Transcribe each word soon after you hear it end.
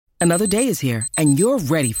Another day is here, and you're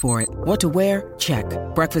ready for it. What to wear? Check.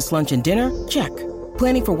 Breakfast, lunch, and dinner? Check.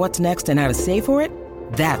 Planning for what's next and how to save for it?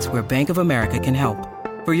 That's where Bank of America can help.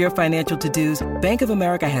 For your financial to-dos, Bank of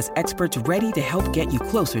America has experts ready to help get you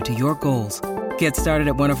closer to your goals. Get started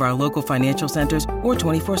at one of our local financial centers or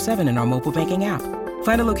 24/7 in our mobile banking app.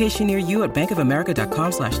 Find a location near you at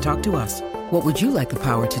bankofamerica.com/talktous. What would you like the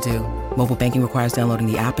power to do? Mobile banking requires downloading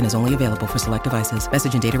the app and is only available for select devices.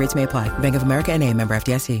 Message and data rates may apply. Bank of America N.A., member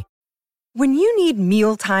FDIC. When you need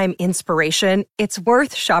mealtime inspiration, it's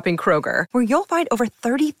worth shopping Kroger, where you'll find over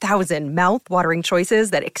 30,000 mouth-watering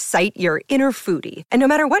choices that excite your inner foodie. And no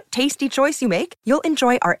matter what tasty choice you make, you'll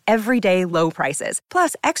enjoy our everyday low prices,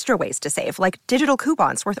 plus extra ways to save, like digital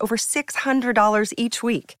coupons worth over $600 each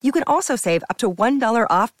week. You can also save up to $1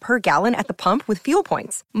 off per gallon at the pump with fuel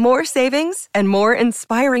points. More savings and more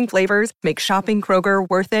inspiring flavors make shopping Kroger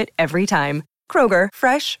worth it every time. Kroger,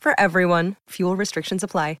 fresh for everyone. Fuel restrictions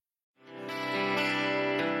apply.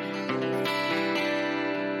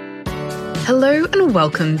 Hello and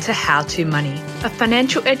welcome to How to Money, a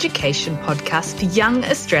financial education podcast for young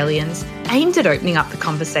Australians aimed at opening up the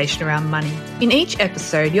conversation around money. In each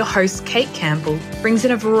episode, your host, Kate Campbell, brings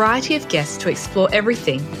in a variety of guests to explore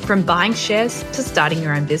everything from buying shares to starting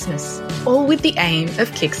your own business, all with the aim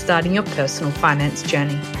of kickstarting your personal finance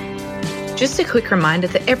journey. Just a quick reminder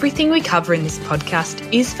that everything we cover in this podcast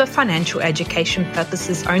is for financial education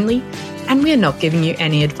purposes only, and we are not giving you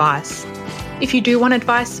any advice. If you do want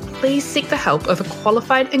advice, please seek the help of a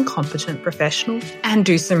qualified and competent professional and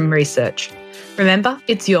do some research. Remember,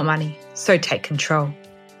 it's your money, so take control.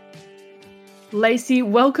 Lacey,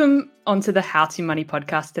 welcome onto the How to Money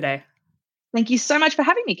podcast today. Thank you so much for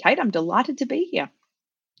having me, Kate. I'm delighted to be here.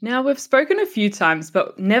 Now, we've spoken a few times,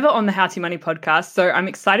 but never on the How to Money podcast, so I'm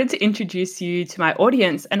excited to introduce you to my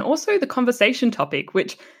audience and also the conversation topic,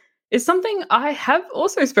 which is something I have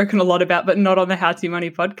also spoken a lot about, but not on the How to Money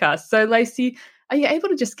podcast. So, Lacey, are you able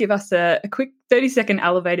to just give us a quick 30-second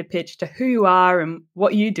elevator pitch to who you are and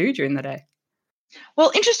what you do during the day?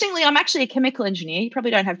 Well, interestingly, I'm actually a chemical engineer. You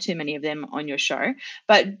probably don't have too many of them on your show.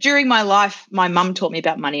 But during my life, my mum taught me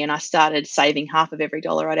about money, and I started saving half of every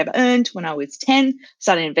dollar I'd ever earned when I was 10,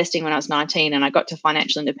 started investing when I was 19, and I got to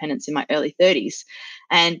financial independence in my early 30s.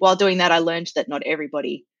 And while doing that, I learned that not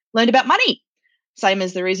everybody learned about money. Same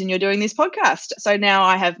as the reason you're doing this podcast. So now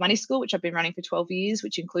I have Money School, which I've been running for 12 years,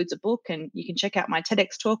 which includes a book, and you can check out my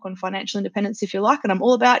TEDx talk on financial independence if you like. And I'm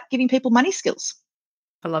all about giving people money skills.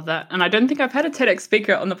 I love that. And I don't think I've had a TEDx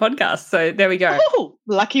speaker on the podcast. So there we go. Oh,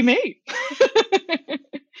 lucky me.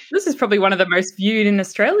 This is probably one of the most viewed in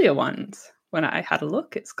Australia ones. When I had a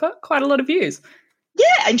look, it's got quite a lot of views.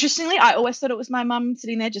 Yeah, interestingly, I always thought it was my mum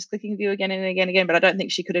sitting there just clicking view again and again and again, but I don't think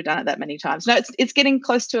she could have done it that many times. No, it's getting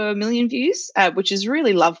close to 1 million views, which is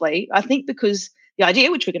really lovely. I think because the idea,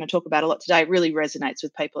 which we're going to talk about a lot today, really resonates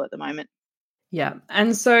with people at the moment. Yeah.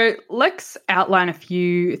 And so let's outline a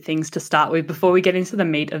few things to start with before we get into the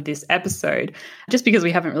meat of this episode, just because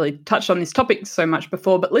we haven't really touched on this topic so much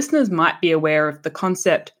before, but listeners might be aware of the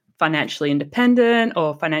concept financially independent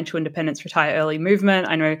or financial independence retire early movement.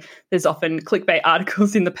 I know there's often clickbait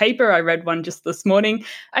articles in the paper. I read one just this morning.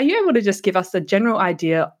 Are you able to just give us a general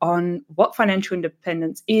idea on what financial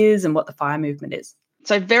independence is and what the FIRE movement is?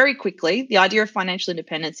 So very quickly, the idea of financial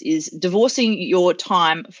independence is divorcing your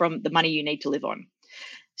time from the money you need to live on.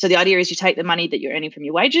 So the idea is you take the money that you're earning from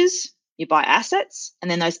your wages, you buy assets,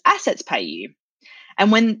 and then those assets pay you. And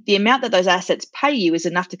when the amount that those assets pay you is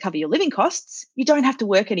enough to cover your living costs, you don't have to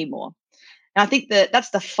work anymore. And I think that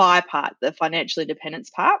that's the FIRE part, the financial independence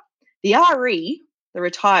part. The RE, the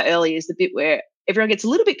retire early, is the bit where everyone gets a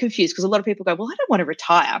little bit confused because a lot of people go, well, I don't want to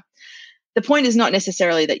retire. The point is not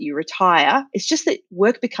necessarily that you retire. It's just that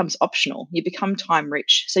work becomes optional. You become time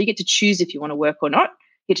rich. So you get to choose if you want to work or not.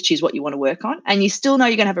 You get to choose what you want to work on. And you still know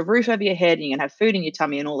you're going to have a roof over your head and you're going to have food in your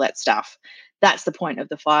tummy and all that stuff. That's the point of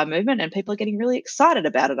the FIRE movement. And people are getting really excited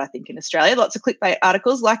about it, I think, in Australia. Lots of clickbait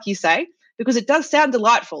articles, like you say, because it does sound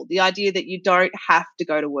delightful. The idea that you don't have to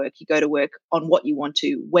go to work. You go to work on what you want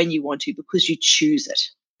to, when you want to, because you choose it.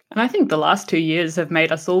 And I think the last 2 years have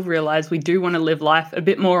made us all realise we do want to live life a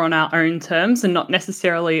bit more on our own terms and not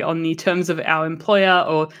necessarily on the terms of our employer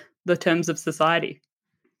or the terms of society.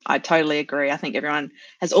 I totally agree. I think everyone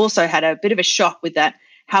has also had a bit of a shock with that,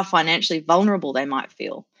 how financially vulnerable they might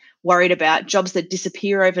feel, worried about jobs that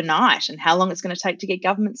disappear overnight and how long it's going to take to get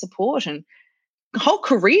government support, and whole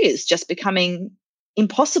careers just becoming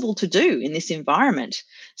impossible to do in this environment.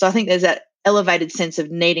 So I think there's that elevated sense of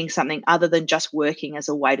needing something other than just working as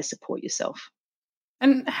a way to support yourself.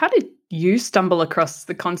 And how did you stumble across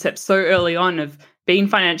the concept so early on of being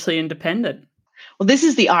financially independent? Well, this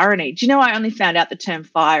is the irony. Do you know I only found out the term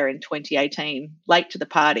FIRE in 2018, late to the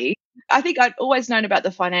party? I think I'd always known about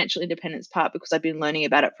the financial independence part because I'd been learning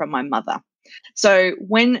about it from my mother. So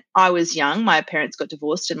when I was young, my parents got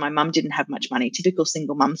divorced and my mum didn't have much money. Typical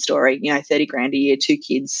single mum story, 30 grand a year, 2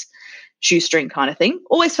 kids, shoestring kind of thing.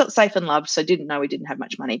 Always felt safe and loved, so didn't know we didn't have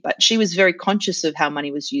much money. But she was very conscious of how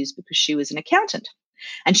money was used because she was an accountant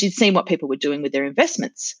and she'd seen what people were doing with their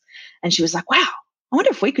investments. And she was like, wow, I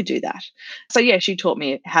wonder if we could do that. So yeah, she taught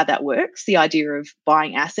me how that works, the idea of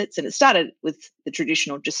buying assets. And it started with the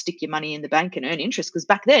traditional just stick your money in the bank and earn interest, because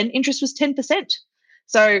back then interest was 10%.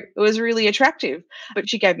 So it was really attractive. But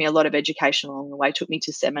she gave me a lot of education along the way, took me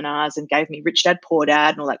to seminars and gave me Rich Dad, Poor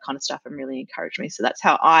Dad and all that kind of stuff and really encouraged me. So that's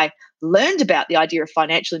how I learned about the idea of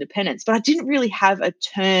financial independence. But I didn't really have a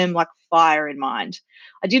term like FIRE in mind.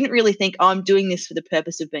 I didn't really think, I'm doing this for the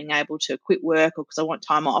purpose of being able to quit work or because I want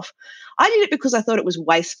time off. I did it because I thought it was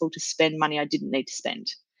wasteful to spend money I didn't need to spend.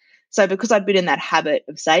 So because I'd been in that habit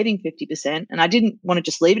of saving 50% and I didn't want to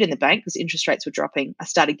just leave it in the bank because interest rates were dropping, I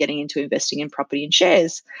started getting into investing in property and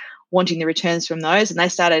shares, wanting the returns from those. And they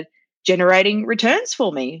started generating returns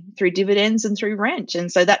for me through dividends and through rent. And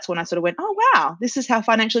so that's when I sort of went, oh, wow, this is how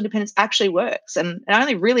financial independence actually works. And it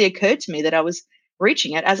only really occurred to me that I was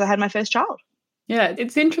reaching it as I had my first child. Yeah,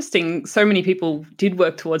 it's interesting. So many people did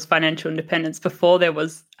work towards financial independence before there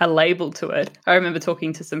was a label to it. I remember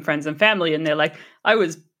talking to some friends and family and they're like, I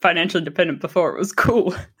was financially independent before it was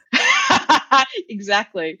cool.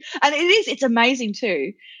 Exactly. And it's amazing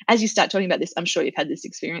too. As you start talking about this, I'm sure you've had this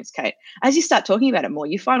experience, Kate. As you start talking about it more,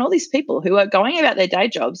 you find all these people who are going about their day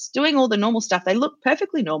jobs, doing all the normal stuff. They look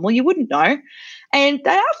perfectly normal. You wouldn't know. And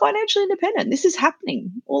they are financially independent. This is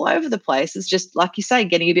happening all over the place. It's just, like you say,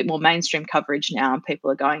 getting a bit more mainstream coverage now. And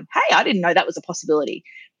people are going, hey, I didn't know that was a possibility,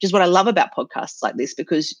 which is what I love about podcasts like this,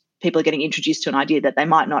 because people are getting introduced to an idea that they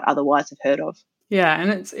might not otherwise have heard of. Yeah,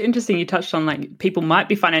 and it's interesting you touched on, like, people might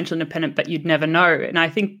be financially independent, but you'd never know. And I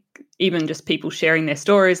think even just people sharing their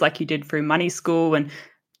stories like you did through Money School and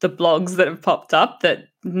the blogs that have popped up that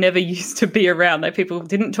never used to be around, like people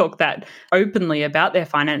didn't talk that openly about their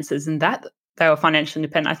finances and that they were financially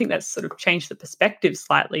independent. I think that's sort of changed the perspective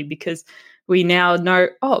slightly because we now know,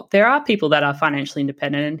 oh, there are people that are financially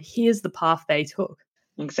independent and here's the path they took.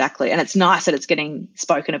 Exactly. And it's nice that it's getting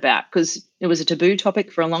spoken about because it was a taboo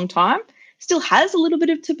topic for a long time. Still has a little bit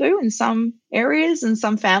of taboo in some areas and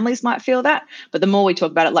some families might feel that. But the more we talk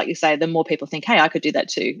about it, like you say, the more people think, hey, I could do that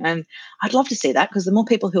too. And I'd love to see that because the more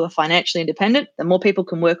people who are financially independent, the more people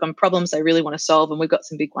can work on problems they really want to solve. And we've got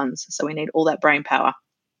some big ones. So we need all that brain power.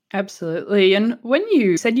 Absolutely. And when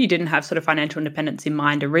you said you didn't have sort of financial independence in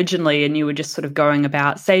mind originally and you were just sort of going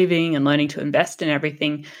about saving and learning to invest in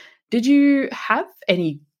everything, did you have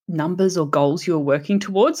any numbers or goals you were working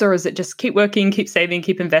towards, or is it just keep working, keep saving,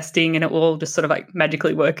 keep investing, and it will all just sort of like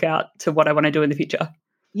magically work out to what I want to do in the future?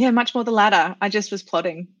 Yeah, much more the latter. I just was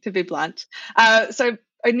plotting, to be blunt. So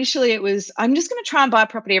initially it was, I'm just going to try and buy a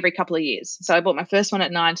property every couple of years. So I bought my first one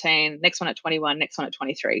at 19, next one at 21, next one at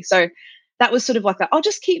 23. So that was sort of like that. I'll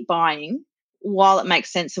just keep buying while it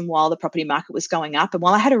makes sense and while the property market was going up and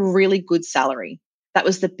while I had a really good salary. That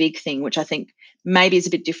was the big thing, which I think maybe is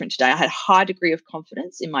a bit different today. I had a high degree of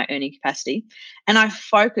confidence in my earning capacity and I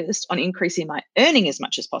focused on increasing my earning as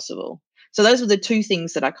much as possible. So those were the two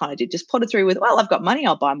things that I kind of did, just plotted through with, well, I've got money,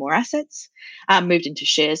 I'll buy more assets. Moved into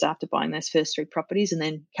shares after buying those first 3 properties and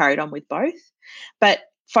then carried on with both, but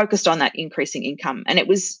focused on that increasing income. And it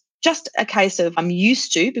was just a case of I'm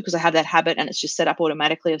used to, because I have that habit and it's just set up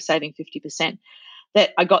automatically of saving 50%,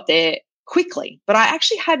 that I got there quickly. But I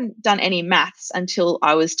actually hadn't done any maths until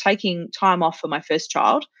I was taking time off for my first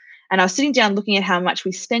child. And I was sitting down looking at how much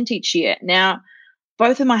we spent each year. Now,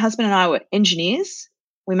 both of my husband and I were engineers.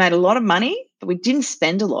 We made a lot of money, but we didn't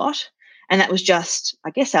spend a lot. And that was just,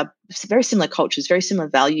 I guess, our very similar cultures, very similar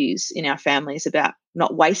values in our families about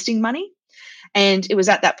not wasting money. And it was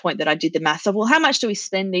at that point that I did the maths of, well, how much do we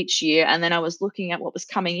spend each year? And then I was looking at what was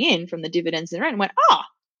coming in from the dividends and rent and went,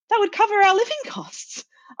 that would cover our living costs.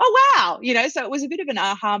 Oh, wow. So it was a bit of an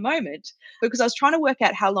aha moment because I was trying to work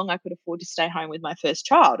out how long I could afford to stay home with my first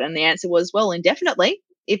child. And the answer was, well, indefinitely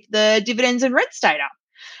if the dividends and rent stayed up.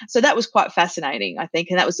 So that was quite fascinating, I think.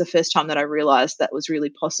 And that was the first time that I realized that was really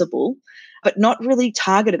possible, but not really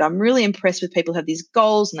targeted. I'm really impressed with people who have these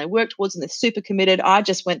goals and they work towards them. They're super committed. I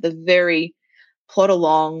just went the very plot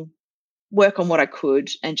along, work on what I could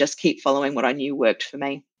and just keep following what I knew worked for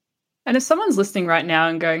me. And if someone's listening right now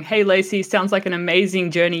and going, hey, Lacey, sounds like an amazing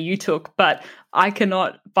journey you took, but I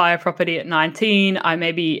cannot buy a property at 19. I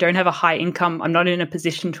maybe don't have a high income. I'm not in a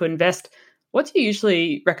position to invest. What do you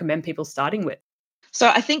usually recommend people starting with? So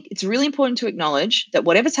I think it's really important to acknowledge that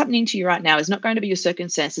whatever's happening to you right now is not going to be your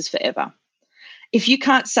circumstances forever. If you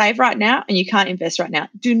can't save right now and you can't invest right now,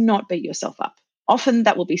 do not beat yourself up. Often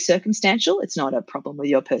that will be circumstantial. It's not a problem with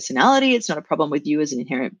your personality. It's not a problem with you as an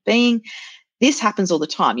inherent being. This happens all the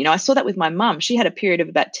time. I saw that with my mum. She had a period of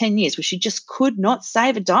about 10 years where she just could not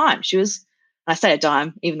save a dime. I say a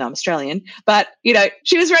dime, even though I'm Australian, but,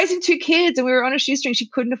 she was raising 2 kids and we were on a shoestring. She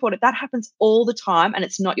couldn't afford it. That happens all the time and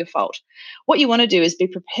it's not your fault. What you want to do is be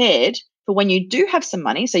prepared for when you do have some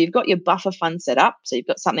money. So you've got your buffer fund set up. So you've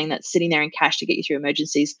got something that's sitting there in cash to get you through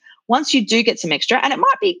emergencies. Once you do get some extra, and it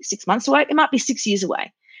might be 6 months away, it might be 6 years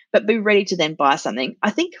away, but be ready to then buy something.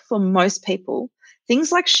 I think for most people,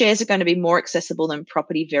 things like shares are going to be more accessible than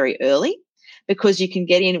property very early because you can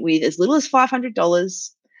get in with as little as $500.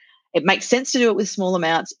 It makes sense to do it with small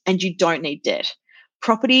amounts and you don't need debt.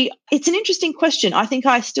 Property, it's an interesting question. I think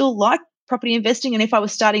I still like property investing. And if I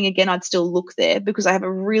was starting again, I'd still look there because I have a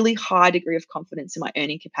really high degree of confidence in my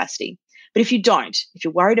earning capacity. But if you don't, if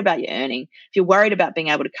you're worried about your earning, if you're worried about being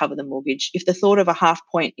able to cover the mortgage, if the thought of a 0.5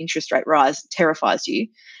 point interest rate rise terrifies you,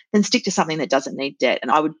 then stick to something that doesn't need debt.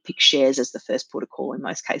 And I would pick shares as the first port of call in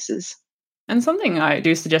most cases. And something I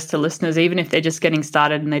do suggest to listeners, even if they're just getting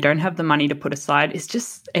started and they don't have the money to put aside, is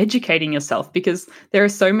just educating yourself because there are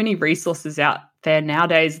so many resources out there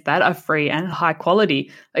nowadays that are free and high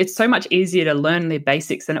quality. It's so much easier to learn the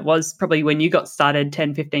basics than it was probably when you got started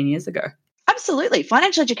 10, 15 years ago. Absolutely.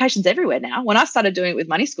 Financial education's everywhere now. When I started doing it with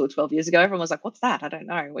Money School 12 years ago, everyone was like, what's that? I don't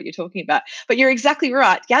know what you're talking about. But you're exactly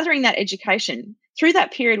right. Gathering that education through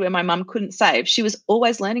that period where my mum couldn't save, she was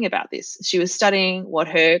always learning about this. She was studying what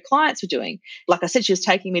her clients were doing. Like I said, she was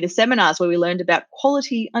taking me to seminars where we learned about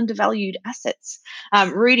quality undervalued assets,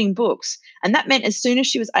 reading books. And that meant as soon as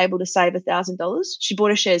she was able to save $1,000, she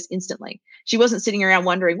bought her shares instantly. She wasn't sitting around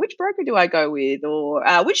wondering, which broker do I go with or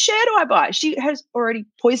which share do I buy? She has already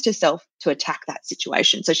poised herself to attack that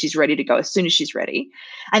situation. So she's ready to go as soon as she's ready.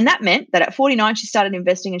 And that meant that at 49, she started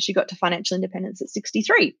investing and she got to financial independence at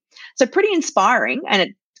 63. So pretty inspiring. And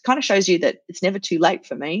it kind of shows you that it's never too late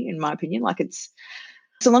for me, in my opinion. Like it's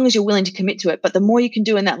so long as you're willing to commit to it. But the more you can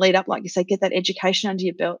do in that lead up, like you say, get that education under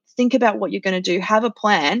your belt, think about what you're going to do, have a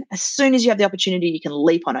plan. As soon as you have the opportunity, you can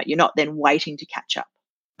leap on it. You're not then waiting to catch up.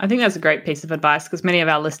 I think that's a great piece of advice because many of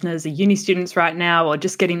our listeners are uni students right now or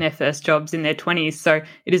just getting their first jobs in their 20s. So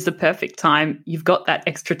it is the perfect time. You've got that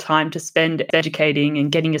extra time to spend educating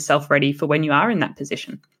and getting yourself ready for when you are in that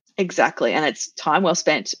position. Exactly. And it's time well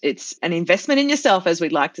spent. It's an investment in yourself, as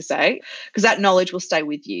we'd like to say, because that knowledge will stay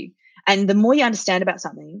with you. And the more you understand about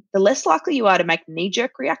something, the less likely you are to make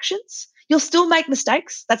knee-jerk reactions. You'll still make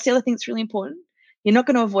mistakes. That's the other thing that's really important. You're not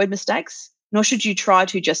going to avoid mistakes, nor should you try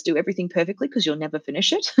to just do everything perfectly because you'll never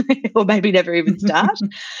finish it or maybe never even start.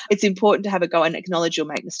 It's important to have a go and acknowledge you'll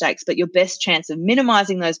make mistakes, but your best chance of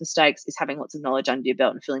minimizing those mistakes is having lots of knowledge under your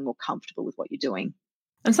belt and feeling more comfortable with what you're doing.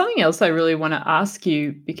 And something else I really want to ask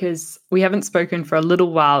you, because we haven't spoken for a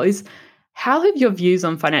little while, is how have your views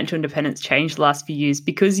on financial independence changed the last few years?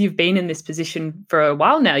 Because you've been in this position for a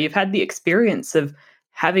while now. You've had the experience of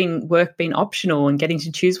having work been optional and getting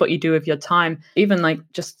to choose what you do with your time, even like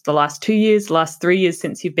just the last 2 years, last 3 years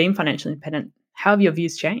since you've been financially independent. How have your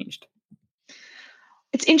views changed?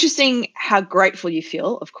 It's interesting how grateful you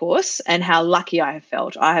feel, of course, and how lucky I have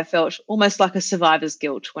felt. I have felt almost like a survivor's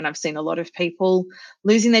guilt when I've seen a lot of people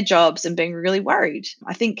losing their jobs and being really worried.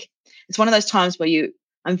 I think it's one of those times where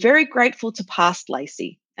I'm very grateful to past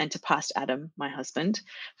Lacey and to past Adam, my husband,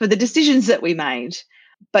 for the decisions that we made.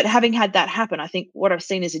 But having had that happen, I think what I've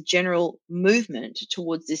seen is a general movement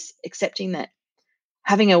towards this accepting that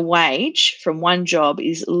having a wage from one job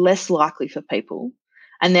is less likely for people.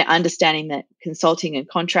 And they're understanding that consulting and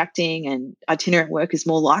contracting and itinerant work is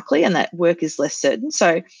more likely and that work is less certain.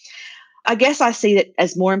 So I guess I see it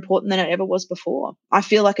as more important than it ever was before. I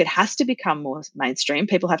feel like it has to become more mainstream.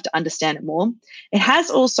 People have to understand it more. It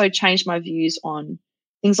has also changed my views on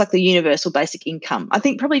things like the universal basic income. I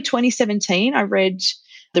think probably 2017, I read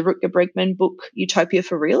the Rutger Bregman book, Utopia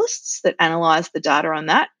for Realists, that analysed the data on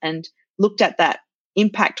that and looked at that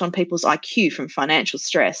impact on people's IQ from financial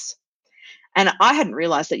stress. And I hadn't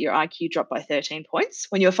realized that your IQ dropped by 13 points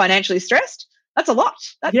when you're financially stressed. That's a lot.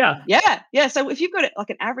 Yeah. So if you've got like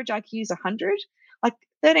an average IQ is 100, like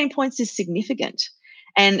 13 points is significant.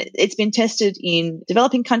 And it's been tested in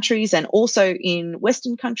developing countries and also in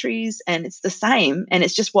Western countries, and it's the same. And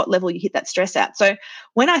it's just what level you hit that stress at. So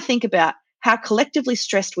when I think about how collectively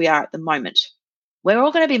stressed we are at the moment, we're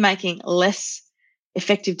all going to be making less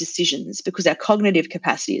effective decisions because our cognitive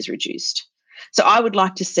capacity is reduced. So I would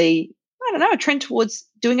like to see, a trend towards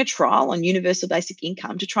doing a trial on universal basic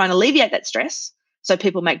income to try and alleviate that stress so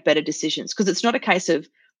people make better decisions. Because it's not a case of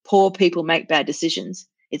poor people make bad decisions.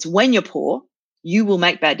 It's when you're poor, you will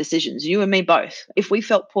make bad decisions, you and me both. If we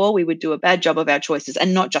felt poor, we would do a bad job of our choices,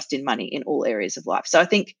 and not just in money, in all areas of life. So I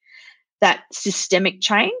think that systemic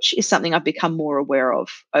change is something I've become more aware of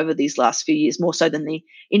over these last few years, more so than the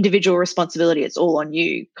individual responsibility, it's all on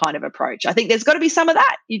you kind of approach. I think there's got to be some of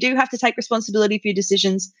that. You do have to take responsibility for your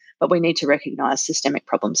decisions, but we need to recognize systemic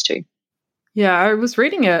problems too. Yeah, I was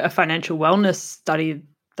reading a financial wellness study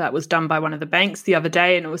that was done by one of the banks the other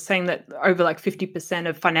day, and it was saying that over like 50%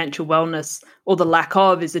 of financial wellness, or the lack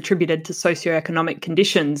of, is attributed to socioeconomic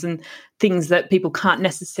conditions and things that people can't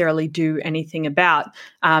necessarily do anything about.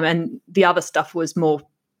 And the other stuff was more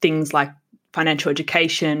things like financial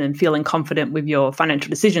education and feeling confident with your financial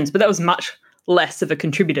decisions. But that was much less of a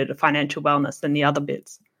contributor to financial wellness than the other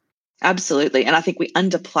bits. Absolutely. And I think we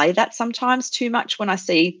underplay that sometimes too much. When I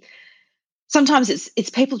see, sometimes it's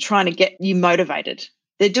people trying to get you motivated.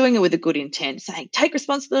 They're doing it with a good intent, saying, take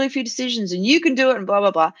responsibility for your decisions and you can do it and blah,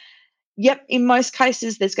 blah, blah. Yep, in most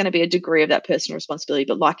cases, there's going to be a degree of that personal responsibility.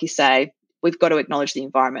 But like you say, we've got to acknowledge the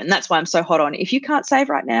environment. And that's why I'm so hot on, if you can't save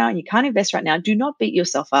right now and you can't invest right now, do not beat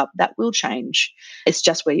yourself up. That will change. It's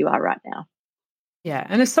just where you are right now. Yeah.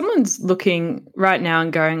 And if someone's looking right now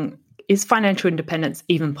and going, is financial independence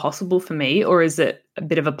even possible for me, or is it a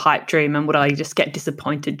bit of a pipe dream, and would I just get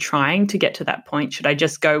disappointed trying to get to that point? Should I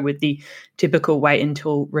just go with the typical wait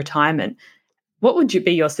until retirement? What would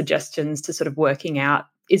be your suggestions to sort of working out,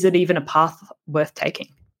 is it even a path worth taking?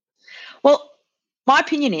 Well, my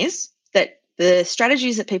opinion is that the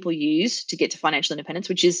strategies that people use to get to financial independence,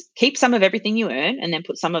 which is keep some of everything you earn and then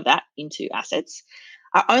put some of that into assets,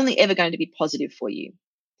 are only ever going to be positive for you.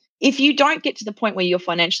 If you don't get to the point where you're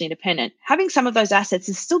financially independent, having some of those assets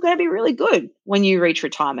is still going to be really good when you reach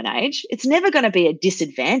retirement age. It's never going to be a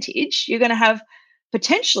disadvantage. You're going to have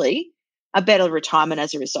potentially a better retirement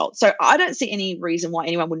as a result. So I don't see any reason why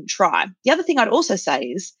anyone wouldn't try. The other thing I'd also say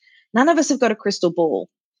is none of us have got a crystal ball.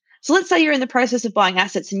 So let's say you're in the process of buying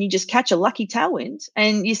assets and you just catch a lucky tailwind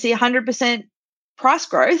and you see 100% price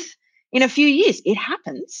growth in a few years. It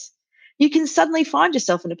happens. You can suddenly find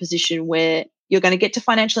yourself in a position where you're going to get to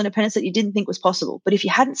financial independence that you didn't think was possible. But if you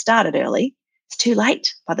hadn't started early, it's too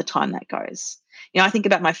late by the time that goes. I think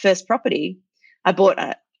about my first property. I bought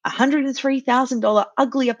a $103,000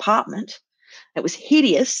 ugly apartment. It was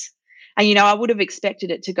hideous. And, I would have expected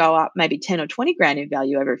it to go up maybe 10 or 20 grand in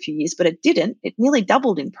value over a few years, but it didn't. It nearly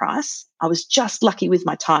doubled in price. I was just lucky with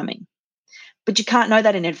my timing. But you can't know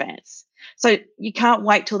that in advance. So you can't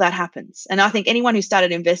wait till that happens. And I think anyone who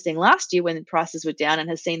started investing last year when the prices were down and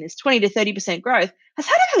has seen this 20 to 30% growth has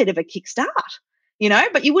had a bit of a kickstart,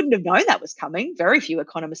 but you wouldn't have known that was coming. Very few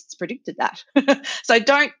economists predicted that. So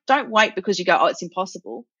don't wait because you go, oh, it's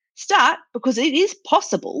impossible. Start because it is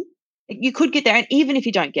possible. You could get there. And even if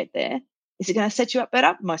you don't get there, is it going to set you up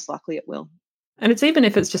better? Most likely it will. And it's even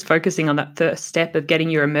if it's just focusing on that first step of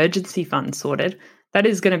getting your emergency fund sorted, that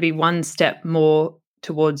is going to be one step more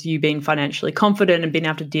towards you being financially confident and being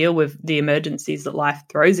able to deal with the emergencies that life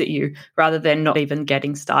throws at you, rather than not even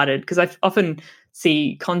getting started. Because I often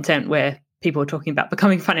see content where people are talking about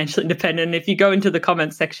becoming financially independent. And if you go into the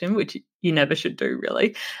comments section, which you never should do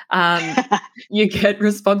really, you get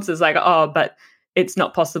responses like, oh, but it's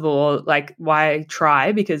not possible, or like, why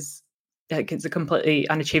try? Because it's a completely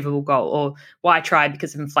unachievable goal, or why try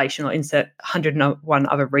because of inflation, or insert 101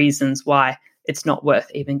 other reasons why it's not worth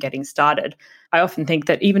even getting started. I often think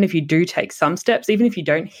that even if you do take some steps, even if you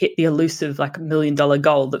don't hit the elusive like $1 million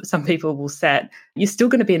goal that some people will set, you're still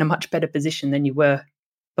going to be in a much better position than you were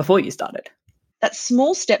before you started. That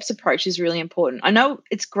small steps approach is really important. I know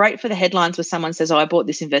it's great for the headlines where someone says, oh, I bought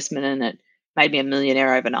this investment and it made me a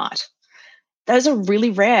millionaire overnight. Those are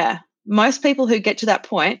really rare. Most people who get to that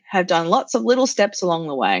point have done lots of little steps along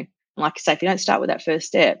the way. Like I say, if you don't start with that first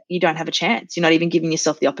step, you don't have a chance. You're not even giving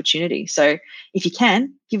yourself the opportunity. So if you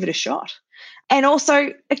can, give it a shot. And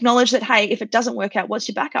also acknowledge that, hey, if it doesn't work out, what's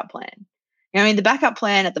your backup plan? The backup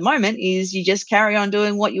plan at the moment is you just carry on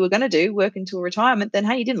doing what you were going to do, work until retirement. Then,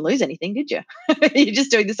 hey, you didn't lose anything, did you? You're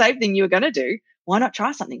just doing the same thing you were going to do. Why not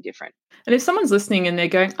try something different? And if someone's listening and they're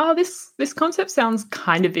going, oh, this concept sounds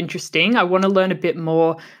kind of interesting, I want to learn a bit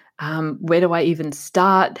more. Where do I even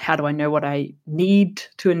start? How do I know what I need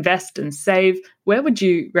to invest and save? Where would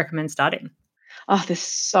you recommend starting? Oh, there's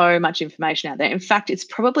so much information out there. In fact, it's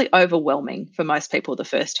probably overwhelming for most people the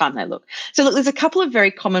first time they look. So look, there's a couple of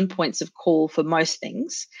very common points of call for most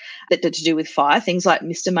things that are to do with FIRE, things like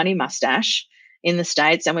Mr. Money Mustache in the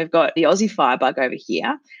States, and we've got the Aussie Firebug over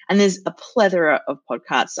here. And there's a plethora of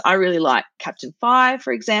podcasts. I really like Captain FIRE,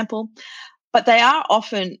 for example, but they are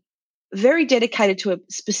often very dedicated to a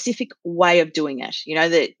specific way of doing it. You know,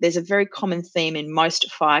 that there's a very common theme in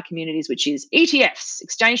most FIRE communities, which is ETFs,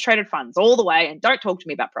 exchange traded funds, all the way, and don't talk to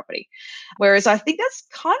me about property. Whereas I think that's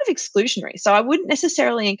kind of exclusionary. So I wouldn't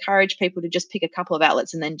necessarily encourage people to just pick a couple of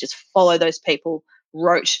outlets and then just follow those people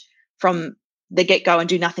rote from the get-go and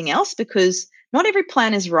do nothing else, because not every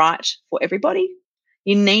plan is right for everybody.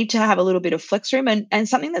 You need to have a little bit of flex room, and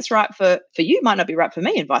something that's right for you might not be right for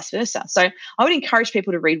me, and vice versa. So I would encourage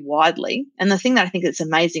people to read widely. And the thing that I think that's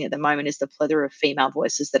amazing at the moment is the plethora of female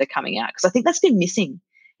voices that are coming out, because I think that's been missing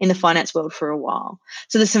in the finance world for a while.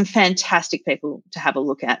 So there's some fantastic people to have a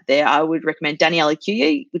look at there. I would recommend Daniela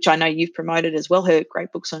Cuyi, which I know you've promoted as well, her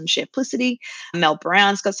great books on Shareplicity. Mel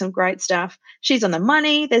Brown's got some great stuff. She's on the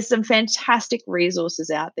money. There's some fantastic resources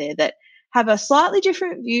out there that have a slightly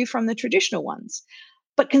different view from the traditional ones.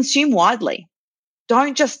 But consume widely.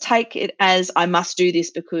 Don't just take it as I must do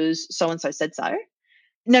this because so-and-so said so.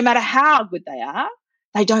 No matter how good they are,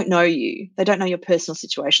 they don't know you. They don't know your personal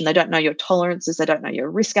situation. They don't know your tolerances. They don't know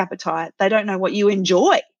your risk appetite. They don't know what you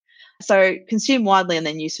enjoy. So consume widely and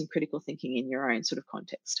then use some critical thinking in your own sort of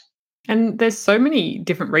context. And there's so many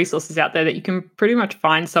different resources out there that you can pretty much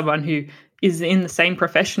find someone who is in the same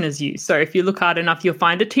profession as you. So if you look hard enough, you'll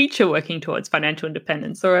find a teacher working towards financial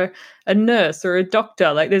independence, or a nurse or a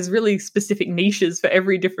doctor. Like, there's really specific niches for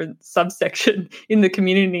every different subsection in the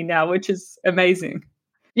community now, which is amazing.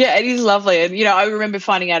 Yeah, it is lovely. And, I remember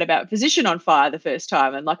finding out about Physician on Fire the first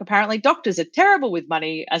time. And apparently doctors are terrible with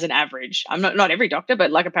money as an average. I'm not every doctor,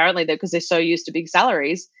 but apparently because they're so used to big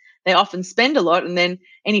salaries, they often spend a lot, and then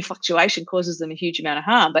any fluctuation causes them a huge amount of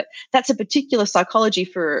harm. But that's a particular psychology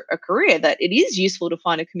for a career, that it is useful to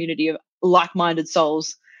find a community of like-minded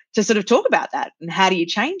souls to sort of talk about that and how do you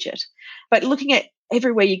change it. But looking at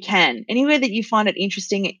everywhere you can, anywhere that you find it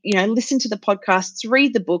interesting, listen to the podcasts,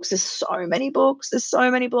 read the books. There's so many books. There's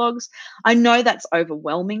so many blogs. I know that's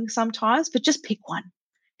overwhelming sometimes, but just pick one.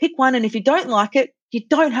 Pick one, and if you don't like it, you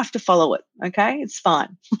don't have to follow it, okay? It's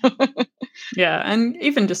fine. Yeah, and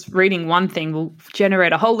even just reading one thing will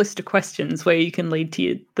generate a whole list of questions where you can lead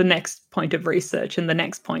to the next point of research and the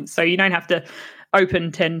next point. So you don't have to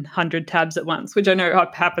open 100 tabs at once, which I know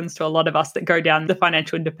happens to a lot of us that go down the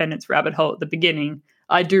financial independence rabbit hole at the beginning.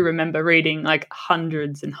 I do remember reading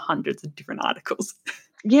hundreds and hundreds of different articles.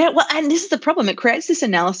 Yeah, well, and this is the problem. It creates this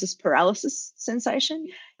analysis paralysis sensation,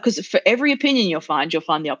 because for every opinion you'll find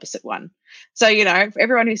the opposite one. So, for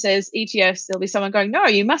everyone who says ETFs, there'll be someone going, no,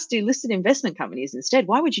 you must do listed investment companies instead.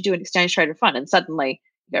 Why would you do an exchange traded fund? And suddenly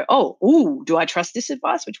you go, do I trust this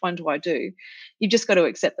advice? Which one do I do? You've just got to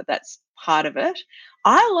accept that that's part of it.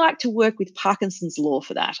 I like to work with Parkinson's law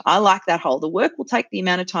for that. I like that whole, the work will take the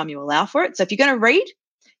amount of time you allow for it. So if you're going to read,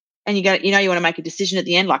 and you want to make a decision at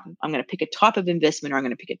the end, like I'm going to pick a type of investment, or I'm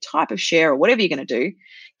going to pick a type of share, or whatever you're going to do,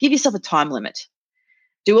 give yourself a time limit.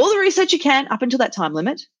 Do all the research you can up until that time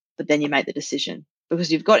limit, but then you make the decision,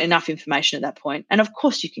 because you've got enough information at that point. And of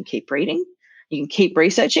course you can keep reading, you can keep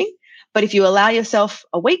researching, but if you allow yourself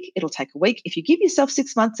a week, it'll take a week. If you give yourself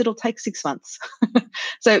 6 months, it'll take 6 months.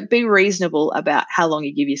 So be reasonable about how long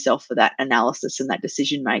you give yourself for that analysis and that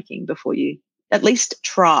decision making before you at least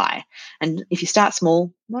try. And if you start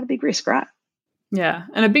small, not a big risk, right? Yeah.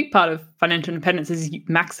 And a big part of financial independence is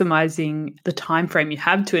maximizing the time frame you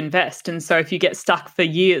have to invest. And so if you get stuck for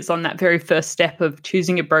years on that very first step of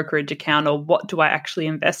choosing a brokerage account, or what do I actually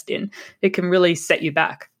invest in, it can really set you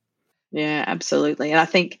back. Yeah, absolutely. And I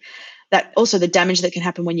think that also the damage that can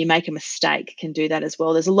happen when you make a mistake can do that as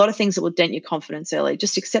well. There's a lot of things that will dent your confidence early.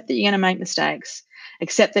 Just accept that you're going to make mistakes.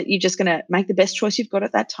 Accept that you're just going to make the best choice you've got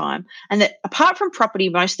at that time. And that apart from property,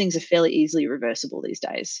 most things are fairly easily reversible these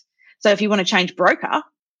days. So if you want to change broker,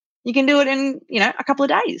 you can do it in, a couple of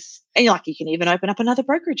days. And you can even open up another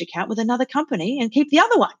brokerage account with another company and keep the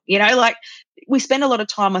other one. We spend a lot of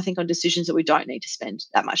time, I think, on decisions that we don't need to spend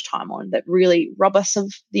that much time on, that really rob us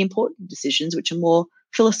of the important decisions, which are more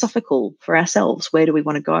philosophical for ourselves. Where do we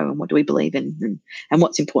want to go, and what do we believe in, and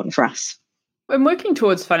what's important for us? When working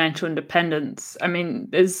towards financial independence,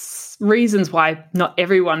 there's reasons why not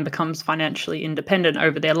everyone becomes financially independent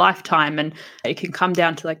over their lifetime. And it can come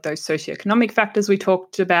down to those socioeconomic factors we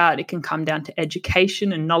talked about. It can come down to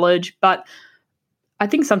education and knowledge. But I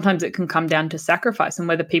think sometimes it can come down to sacrifice and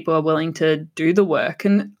whether people are willing to do the work.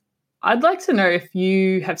 And I'd like to know if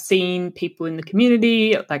you have seen people in the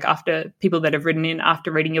community, after people that have written in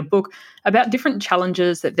after reading your book, about different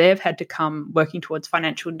challenges that they've had to come working towards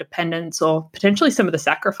financial independence, or potentially some of the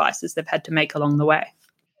sacrifices they've had to make along the way.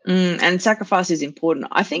 And sacrifice is important.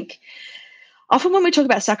 I think often when we talk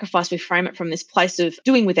about sacrifice, we frame it from this place of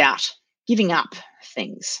doing without, giving up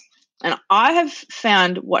things. And I have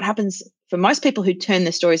found what happens for most people who turn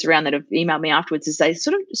their stories around that have emailed me afterwards is they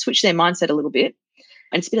sort of switch their mindset a little bit.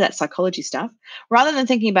 And it's a bit of that psychology stuff. Rather than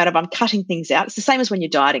thinking about it, I'm cutting things out. It's the same as when you're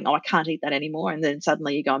dieting. Oh, I can't eat that anymore. And then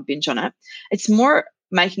suddenly you go and binge on it. It's more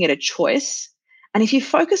making it a choice. And if you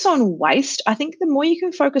focus on waste, I think the more you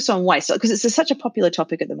can focus on waste, because it's such a popular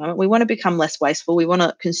topic at the moment, we want to become less wasteful. We want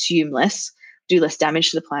to consume less, do less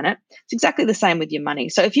damage to the planet. It's exactly the same with your money.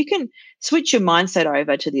 So if you can switch your mindset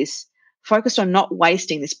over to this, focused on not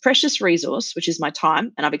wasting this precious resource, which is my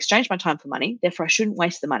time, and I've exchanged my time for money, therefore I shouldn't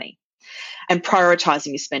waste the money. And prioritizing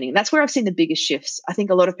your spending. That's where I've seen the biggest shifts. I think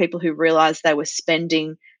a lot of people who realized they were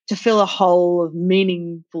spending to fill a hole of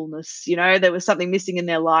meaningfulness, there was something missing in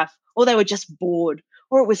their life, or they were just bored,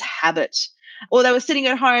 or it was habit, or they were sitting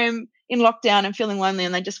at home in lockdown and feeling lonely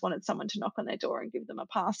and they just wanted someone to knock on their door and give them a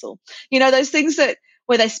parcel. Those things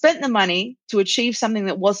where they spent the money to achieve something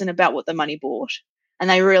that wasn't about what the money bought, and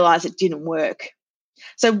they realized it didn't work.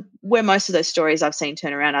 So where most of those stories I've seen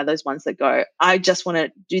turn around are those ones that go, I just want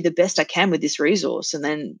to do the best I can with this resource. And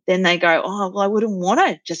then they go, oh, well, I wouldn't want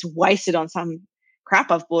to just waste it on some crap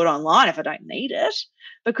I've bought online if I don't need it,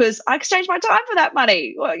 because I exchanged my time for that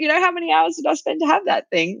money. Well, how many hours did I spend to have that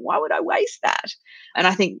thing? Why would I waste that? And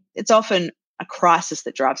I think it's often a crisis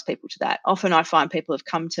that drives people to that. Often I find people have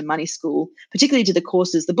come to money school, particularly to the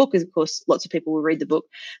courses. The book is, of course, lots of people will read the book,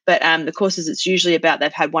 but the courses, it's usually about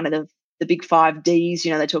they've had one of the big 5 Ds.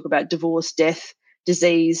 They talk about divorce, death,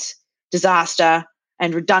 disease, disaster,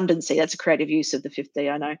 and redundancy. That's a creative use of the 5th D,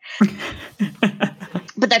 I know.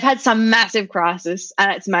 But they've had some massive crisis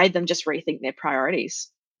and it's made them just rethink their priorities,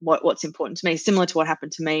 what's important to me, similar to what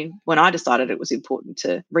happened to me when I decided it was important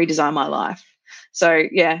to redesign my life. So,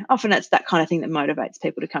 yeah, often it's that kind of thing that motivates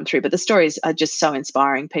people to come through. But the stories are just so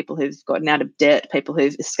inspiring. People who've gotten out of debt, people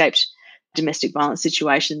who've escaped domestic violence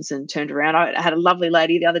situations and turned around. I had a lovely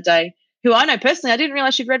lady the other day who I know personally. I didn't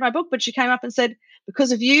realize she'd read my book, but she came up and said,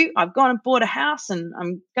 because of you, I've gone and bought a house and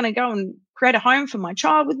I'm going to go and create a home for my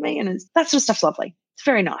child with me. And that sort of stuff's lovely. It's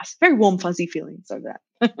very nice, very warm, fuzzy feelings over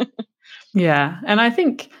that. Yeah. And I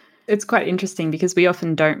think it's quite interesting because we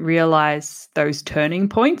often don't realize those turning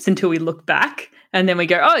points until we look back and then we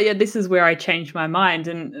go, oh, yeah, this is where I changed my mind.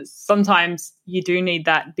 And sometimes you do need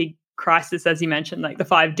that big crisis, as you mentioned, like the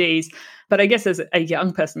 5 Ds. But I guess as a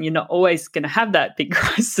young person, you're not always going to have that big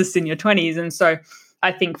crisis in your 20s. And so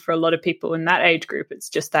I think for a lot of people in that age group, it's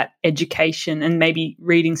just that education and maybe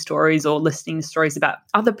reading stories or listening to stories about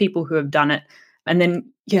other people who have done it. And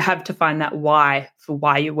then you have to find that why for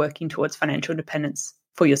why you're working towards financial independence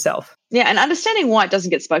for yourself. Yeah, and understanding why it doesn't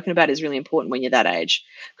get spoken about is really important when you're that age.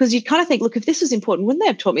 Because you kind of think, look, if this was important, wouldn't they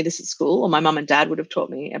have taught me this at school? Or my mum and dad would have taught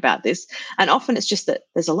me about this. And often it's just that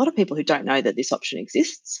there's a lot of people who don't know that this option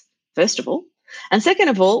exists, first of all. And second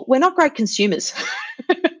of all, we're not great consumers.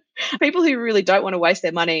 People who really don't want to waste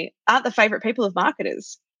their money aren't the favourite people of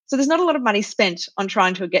marketers. So there's not a lot of money spent on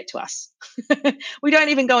trying to get to us. We don't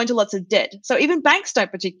even go into lots of debt. So even banks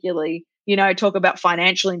don't particularly, talk about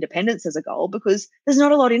financial independence as a goal because there's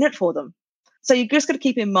not a lot in it for them. So you've just got to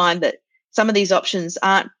keep in mind that some of these options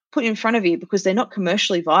aren't put in front of you because they're not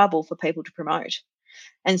commercially viable for people to promote.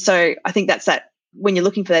 And so I think that's that when you're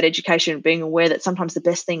looking for that education, being aware that sometimes the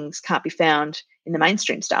best things can't be found in the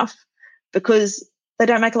mainstream stuff because they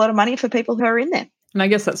don't make a lot of money for people who are in there. And I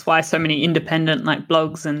guess that's why so many independent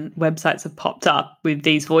blogs and websites have popped up with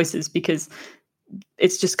these voices, because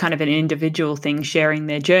it's just kind of an individual thing sharing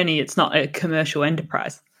their journey. It's not a commercial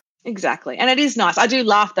enterprise. Exactly. And it is nice. I do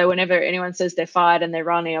laugh though whenever anyone says they're fired and they're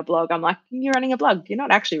running a blog. I'm like, you're running a blog. You're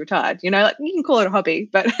not actually retired. You can call it a hobby,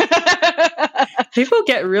 but people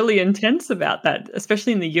get really intense about that,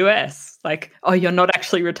 especially in the US. Like, oh, you're not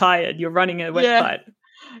actually retired. You're running a website.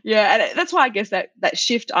 Yeah, and that's why I guess that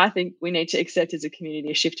shift, I think we need to accept as a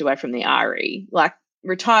community, a shift away from the RE. Like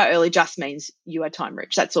retire early just means you are time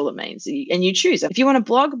rich. That's all it means. And you choose. If you want to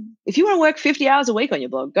blog, if you want to work 50 hours a week on your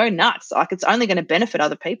blog, go nuts. Like it's only going to benefit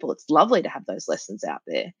other people. It's lovely to have those lessons out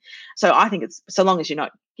there. So I think it's, so long as you're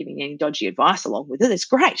not giving any dodgy advice along with it, it's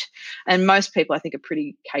great. And most people I think are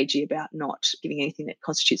pretty cagey about not giving anything that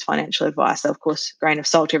constitutes financial advice. So of course, grain of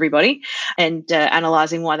salt, everybody, and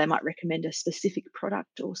analysing why they might recommend a specific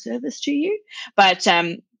product or service to you. But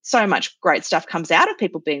so much great stuff comes out of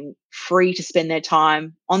people being free to spend their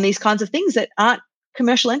time on these kinds of things that aren't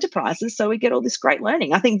commercial enterprises. So we get all this great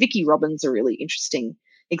learning. I think Vicki Robbins is a really interesting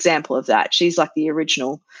example of that. She's like the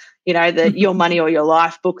original, the Your Money or Your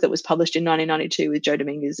Life book that was published in 1992 with Joe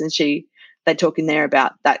Dominguez. And they talk in there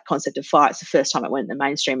about that concept of fire. It's the first time it went in the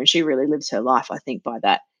mainstream. And she really lives her life, I think, by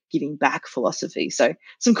that giving back philosophy. So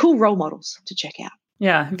some cool role models to check out.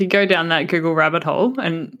 Yeah. If you go down that Google rabbit hole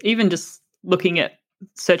and even just looking at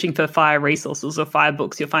searching for FIRE resources or FIRE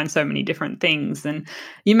books, you'll find so many different things. And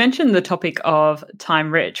you mentioned the topic of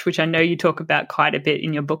time rich, which I know you talk about quite a bit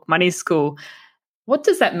in your book, Money School. What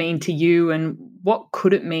does that mean to you, and what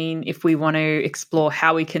could it mean if we want to explore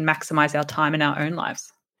how we can maximize our time in our own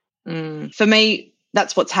lives? For me,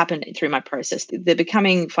 that's what's happened through my process. The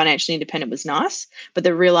becoming financially independent was nice, but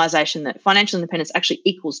the realization that financial independence actually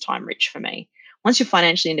equals time rich for me. Once you're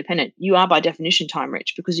financially independent, you are by definition time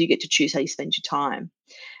rich because you get to choose how you spend your time.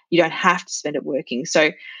 You don't have to spend it working.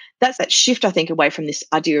 So that's that shift, I think, away from this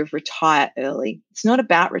idea of retire early. It's not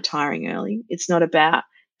about retiring early. It's not about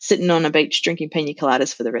sitting on a beach drinking pina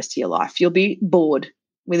coladas for the rest of your life. You'll be bored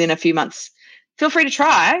within a few months. Feel free to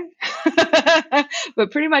try, but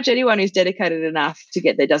pretty much anyone who's dedicated enough to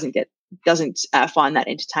get there doesn't find that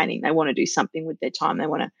entertaining. They want to do something with their time. They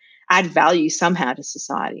want to add value somehow to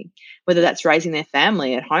society, whether that's raising their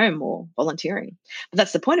family at home or volunteering. But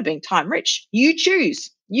that's the point of being time rich. You choose.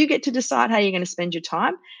 You get to decide how you're going to spend your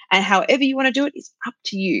time, and however you want to do it is up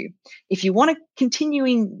to you. If you want to continue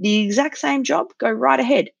in the exact same job, go right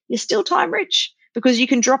ahead. You're still time rich because you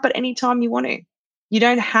can drop at any time you want to. You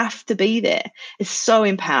don't have to be there. It's so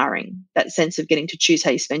empowering, that sense of getting to choose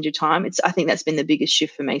how you spend your time. I think that's been the biggest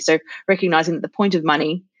shift for me. So recognizing that the point of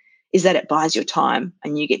money is that it buys your time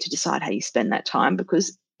and you get to decide how you spend that time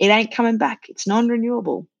because it ain't coming back. It's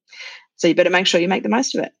non-renewable. So you better make sure you make the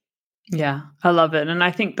most of it. Yeah, I love it. And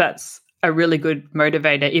I think that's a really good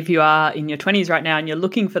motivator. If you are in your 20s right now and you're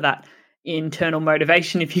looking for that internal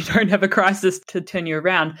motivation, if you don't have a crisis to turn you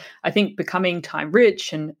around, I think becoming time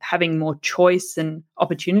rich and having more choice and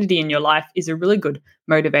opportunity in your life is a really good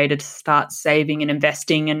motivator to start saving and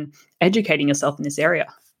investing and educating yourself in this area.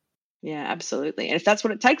 Yeah, absolutely. And if that's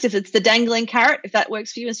what it takes, if it's the dangling carrot, if that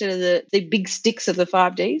works for you instead of the big sticks of the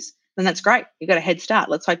 5 Ds, then that's great. You've got a head start.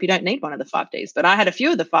 Let's hope you don't need one of the 5 Ds. But I had a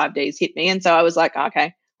few of the 5 Ds hit me. And so I was like,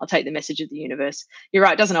 okay, I'll take the message of the universe. You're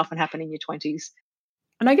right. It doesn't often happen in your 20s.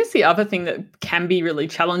 And I guess the other thing that can be really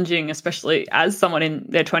challenging, especially as someone in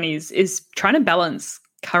their 20s, is trying to balance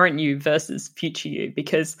current you versus future you,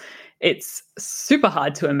 because it's super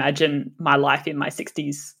hard to imagine my life in my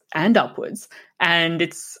 60s and upwards. And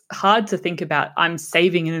it's hard to think about I'm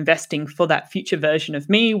saving and investing for that future version of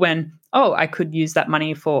me when, I could use that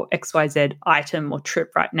money for XYZ item or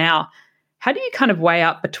trip right now. How do you kind of weigh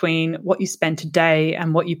up between what you spend today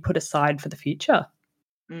and what you put aside for the future?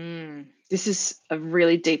 This is a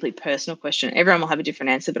really deeply personal question. Everyone will have a different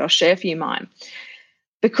answer, but I'll share for you mine.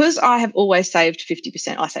 Because I have always saved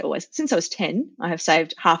 50%, I say always, since I was 10, I have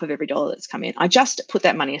saved half of every dollar that's come in. I just put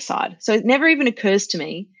that money aside. So it never even occurs to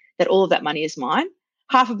me that all of that money is mine.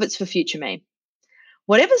 Half of it's for future me.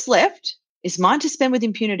 Whatever's left is mine to spend with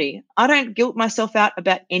impunity. I don't guilt myself out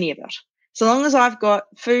about any of it. So long as I've got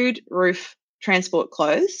food, roof, transport,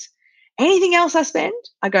 clothes, anything else I spend,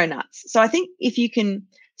 I go nuts. So I think if you can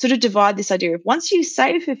sort of divide this idea of once you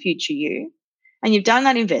save for future you and you've done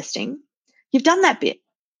that investing, you've done that bit.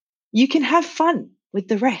 You can have fun with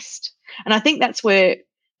the rest. And I think that's where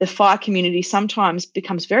the FIRE community sometimes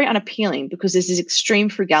becomes very unappealing because there's this extreme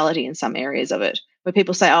frugality in some areas of it where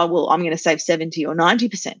people say, I'm going to save 70 or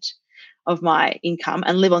 90% of my income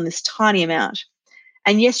and live on this tiny amount.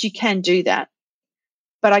 And yes, you can do that.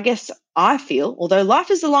 But I guess I feel, although life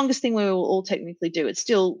is the longest thing we will all technically do, it's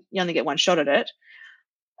still, you only get one shot at it.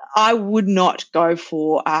 I would not go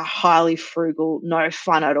for a highly frugal, no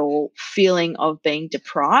fun at all feeling of being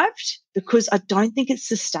deprived because I don't think it's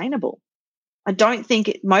sustainable. I don't think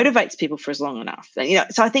it motivates people for as long enough.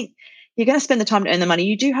 So I think you're going to spend the time to earn the money.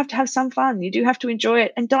 You do have to have some fun. You do have to enjoy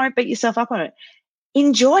it, and don't beat yourself up on it.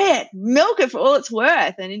 Enjoy it, milk it for all it's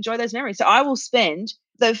worth, and enjoy those memories. So I will spend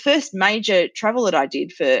the first major travel that I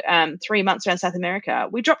did for 3 months around South America.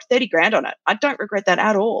 We dropped 30 grand on it. I don't regret that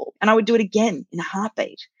at all. And I would do it again in a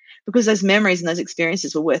heartbeat because those memories and those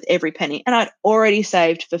experiences were worth every penny. And I'd already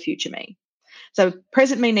saved for future me. So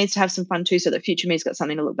present me needs to have some fun too so that future me's got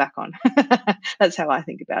something to look back on. That's how I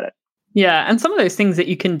think about it. Yeah, and some of those things that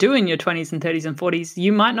you can do in your 20s and 30s and 40s,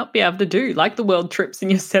 you might not be able to do, like the world trips in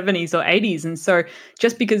your 70s or 80s. And so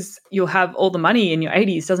just because you'll have all the money in your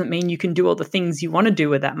 80s doesn't mean you can do all the things you want to do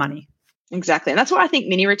with that money. Exactly. And that's why I think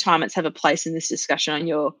mini retirements have a place in this discussion on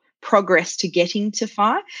your progress to getting to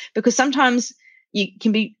FIRE, because sometimes you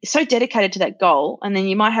can be so dedicated to that goal and then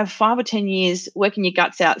you might have 5 or 10 years working your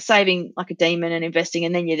guts out, saving like a demon and investing,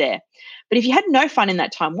 and then you're there. But if you had no fun in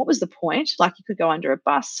that time, what was the point? Like you could go under a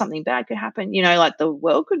bus, something bad could happen, like the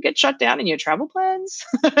world could get shut down and your travel plans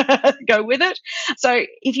go with it. So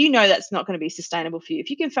if you know that's not going to be sustainable for you, if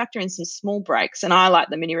you can factor in some small breaks, and I like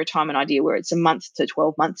the mini retirement idea where it's a month to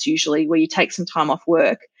 12 months usually, where you take some time off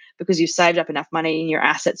work, because you've saved up enough money and your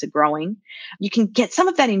assets are growing, you can get some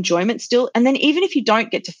of that enjoyment still. And then even if you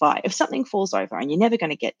don't get to FI, if something falls over and you're never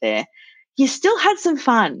going to get there, you still had some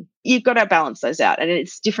fun. You've got to balance those out. And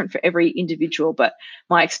it's different for every individual. But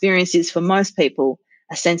my experience is for most people,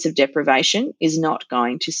 a sense of deprivation is not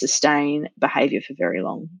going to sustain behavior for very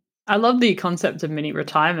long. I love the concept of mini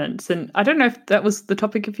retirements. And I don't know if that was the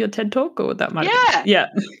topic of your TED Talk or that might have been.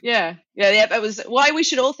 Yeah. It was why we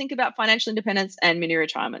should all think about financial independence and mini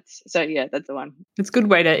retirements. So yeah, that's the one. It's a good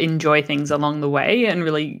way to enjoy things along the way, and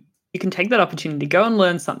really you can take that opportunity to go and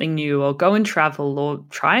learn something new or go and travel or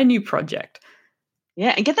try a new project.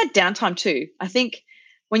 Yeah, and get that downtime too. I think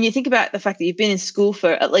when you think about the fact that you've been in school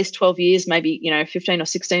for at least 12 years, maybe, 15 or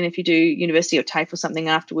 16 if you do university or TAFE or something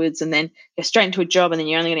afterwards, and then go straight into a job and then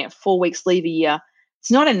you're only going to get 4 weeks leave a year,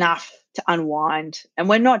 it's not enough to unwind. And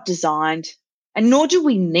we're not designed, and nor do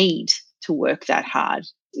we need to work that hard.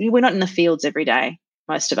 We're not in the fields every day,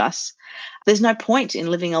 most of us. There's no point in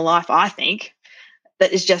living a life, I think,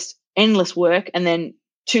 that is just endless work and then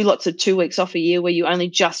 2 lots of 2 weeks off a year where you only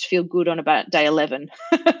just feel good on about day 11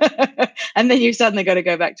 and then you suddenly got to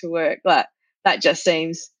go back to work. But that just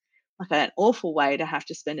seems like an awful way to have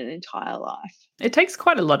to spend an entire life. It takes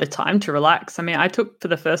quite a lot of time to relax. I mean, I took for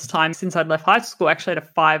the first time since I'd left high school, actually had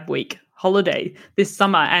a 5-week holiday this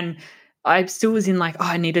summer, and I still was in like,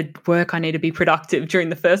 I need to work, I need to be productive during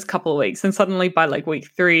the first couple of weeks. And suddenly by like week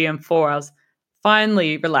 3 and 4, I was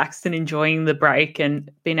finally relaxed and enjoying the break and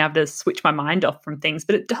being able to switch my mind off from things.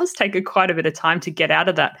 But it does take quite a bit of time to get out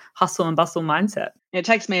of that hustle and bustle mindset. It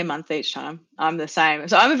takes me a month each time. I'm the same.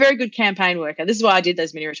 So I'm a very good campaign worker. This is why I did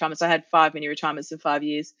those mini retirements. I had 5 mini retirements in 5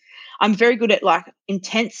 years. I'm very good at like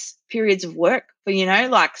intense periods of work for,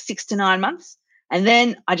 like 6 to 9 months. And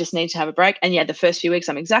then I just need to have a break. And yeah, the first few weeks,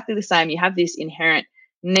 I'm exactly the same. You have this inherent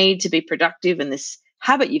need to be productive and this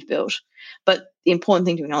habit you've built. But the important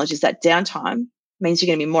thing to acknowledge is that downtime means you're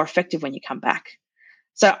going to be more effective when you come back.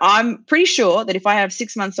 So I'm pretty sure that if I have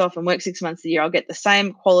 6 months off and work 6 months a year, I'll get the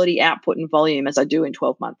same quality output and volume as I do in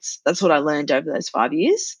 12 months. That's what I learned over those 5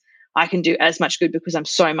 years. I can do as much good because I'm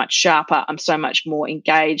so much sharper. I'm so much more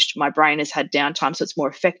engaged. My brain has had downtime, so it's more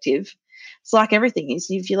effective. It's like everything is.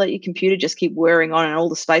 If you let your computer just keep whirring on and all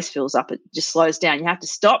the space fills up, it just slows down. You have to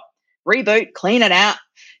stop, reboot, clean it out,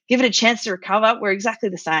 give it a chance to recover. We're exactly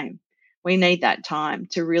the same. We need that time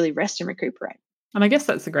to really rest and recuperate. And I guess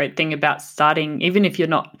that's the great thing about starting, even if you're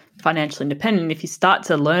not financially independent, if you start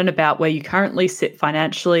to learn about where you currently sit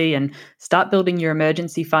financially and start building your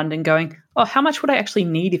emergency fund and going, oh, how much would I actually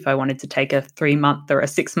need if I wanted to take a 3-month or a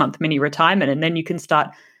 6-month mini retirement? And then you can start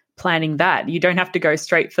planning that. You don't have to go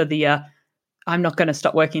straight for the, I'm not going to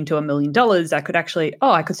stop working to $1 million. I could actually,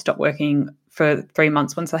 I could stop working for 3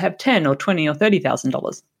 months once I have $10,000 or $20,000 or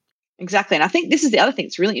 $30,000. Exactly. And I think this is the other thing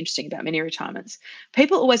that's really interesting about mini retirements.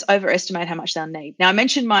 People always overestimate how much they'll need. Now, I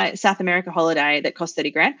mentioned my South America holiday that cost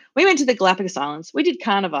 $30,000. We went to the Galapagos Islands. We did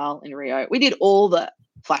Carnival in Rio. We did all the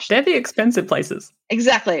flash. They're the expensive places.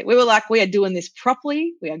 Exactly. We were like, we are doing this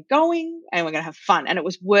properly. We are going and we're going to have fun. And it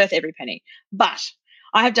was worth every penny. But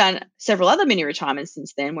I have done several other mini retirements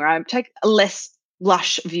since then where I take a less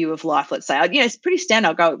lush view of life, let's say. It's pretty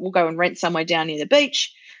standard. We'll go and rent somewhere down near the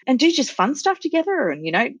beach and do just fun stuff together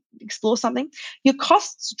and, explore something. Your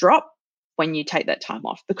costs drop when you take that time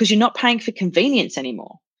off because you're not paying for convenience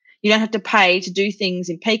anymore. You don't have to pay to do things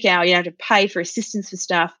in peak hour. You don't have to pay for assistance for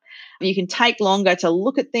stuff. You can take longer to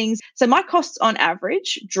look at things. So my costs on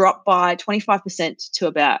average drop by 25% to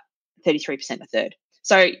about 33%, a third.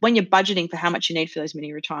 So when you're budgeting for how much you need for those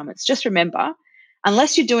mini retirements, just remember,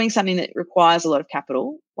 unless you're doing something that requires a lot of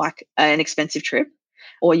capital, like an expensive trip,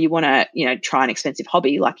 or you want to, try an expensive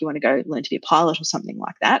hobby, like you want to go learn to be a pilot or something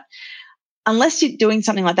like that, unless you're doing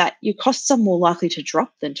something like that, your costs are more likely to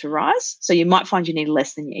drop than to rise. So you might find you need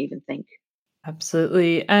less than you even think.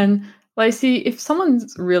 Absolutely. And Lacey, if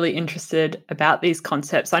someone's really interested about these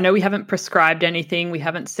concepts, I know we haven't prescribed anything. We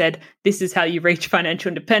haven't said this is how you reach financial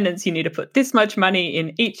independence. You need to put this much money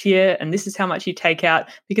in each year and this is how much you take out,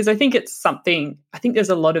 because I think there's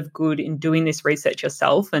a lot of good in doing this research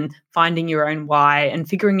yourself and finding your own why and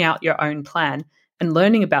figuring out your own plan and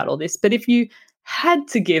learning about all this. But if you had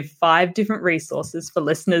to give 5 different resources for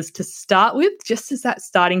listeners to start with, just as that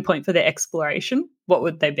starting point for their exploration, what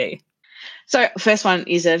would they be? So first one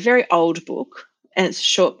is a very old book, and it's a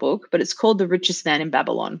short book, but it's called The Richest Man in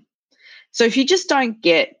Babylon. So if you just don't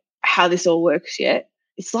get how this all works yet,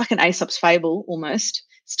 it's like an Aesop's fable almost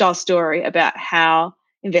style story about how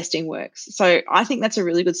investing works. So I think that's a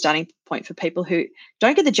really good starting point for people who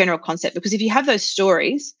don't get the general concept, because if you have those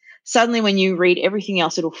stories, suddenly when you read everything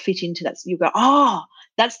else, it'll fit into that. You go, oh,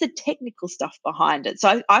 that's the technical stuff behind it.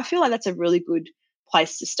 So I feel like that's a really good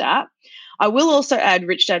place to start. I will also add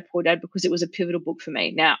Rich Dad, Poor Dad because it was a pivotal book for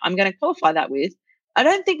me. Now, I'm going to qualify that with, I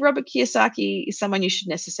don't think Robert Kiyosaki is someone you should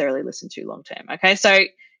necessarily listen to long term. Okay, so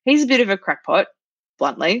he's a bit of a crackpot,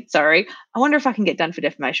 bluntly. Sorry. I wonder if I can get done for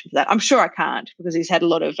defamation for that. I'm sure I can't because he's had a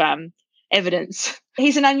lot of evidence.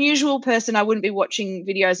 He's an unusual person. I wouldn't be watching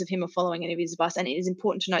videos of him or following any of his advice. And it is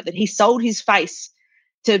important to note that he sold his face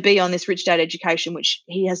to be on this Rich Dad education, which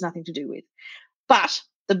he has nothing to do with. But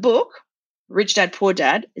the book, Rich Dad, Poor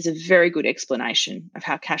Dad, is a very good explanation of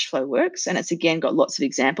how cash flow works. And it's, again, got lots of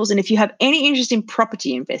examples. And if you have any interest in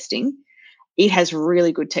property investing, it has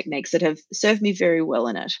really good techniques that have served me very well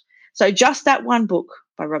in it. So just that one book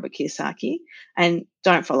by Robert Kiyosaki, and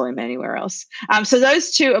don't follow him anywhere else. So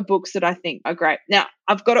those two are books that I think are great. Now,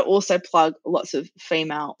 I've got to also plug lots of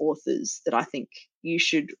female authors that I think you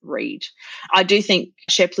should read. I do think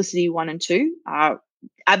Sharepolicity 1 and 2 are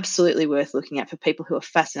absolutely worth looking at for people who are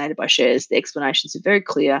fascinated by shares. The explanations are very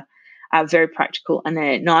clear, very practical, and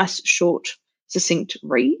they're nice, short, succinct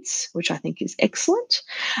reads, which I think is excellent.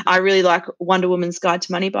 I really like Wonder Woman's Guide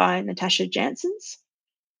to Money by Natasha Janssens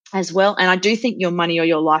as well. And I do think Your Money or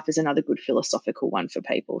Your Life is another good philosophical one for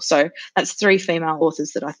people. So that's 3 female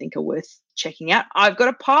authors that I think are worth checking out. I've got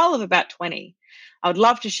a pile of about 20. I would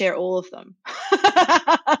love to share all of them.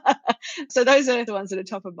 So those are the ones that are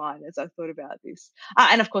top of mind as I've thought about this.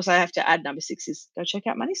 And of course, I have to add number 6 is go check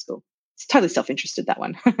out Money School. It's totally self-interested, that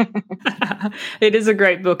one. It is a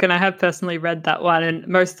great book, and I have personally read that one and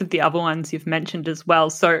most of the other ones you've mentioned as well.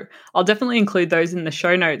 So I'll definitely include those in the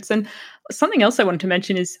show notes. And something else I wanted to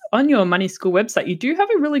mention is on your Money School website, you do have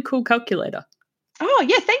a really cool calculator. Oh,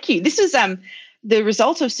 yeah, thank you. This is the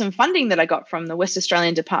result of some funding that I got from the West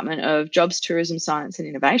Australian Department of Jobs, Tourism, Science and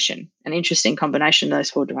Innovation, an interesting combination of those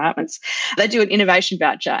 4 departments. They do an innovation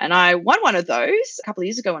voucher, and I won one of those a couple of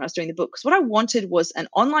years ago when I was doing the book, because what I wanted was an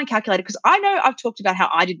online calculator, because I know I've talked about how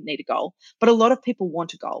I didn't need a goal, but a lot of people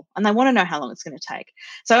want a goal and they want to know how long it's going to take.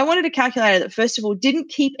 So I wanted a calculator that, first of all, didn't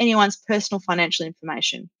keep anyone's personal financial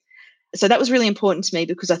information. So that was really important to me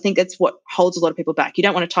because I think that's what holds a lot of people back. You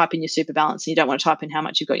don't want to type in your super balance and you don't want to type in how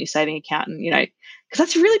much you've got in your saving account, and, because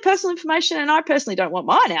that's really personal information and I personally don't want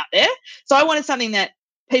mine out there. So I wanted something that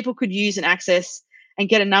people could use and access and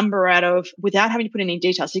get a number out of without having to put in any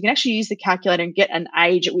details. So you can actually use the calculator and get an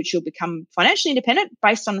age at which you'll become financially independent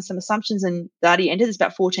based on some assumptions and data you enter. There's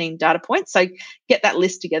about 14 data points. So get that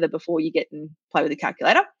list together before you get and play with the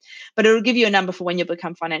calculator. But it'll give you a number for when you'll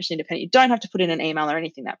become financially independent. You don't have to put in an email or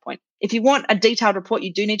anything at that point. If you want a detailed report,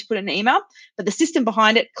 you do need to put in an email, but the system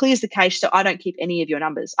behind it clears the cache, so I don't keep any of your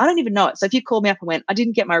numbers. I don't even know it. So if you called me up and went, I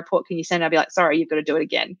didn't get my report, can you send it? I'd be like, sorry, you've got to do it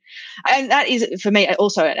again. And that is, for me,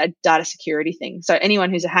 also a data security thing. So anyone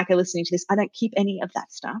who's a hacker listening to this, I don't keep any of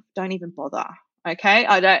that stuff. Don't even bother. Okay.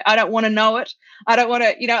 I don't want to know it. I don't want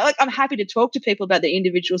to, I'm happy to talk to people about their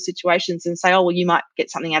individual situations and say, oh, well, you might get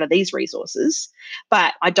something out of these resources,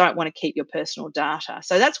 but I don't want to keep your personal data.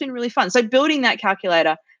 So that's been really fun. So building that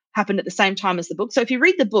calculator happened at the same time as the book. So if you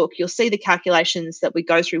read the book, you'll see the calculations that we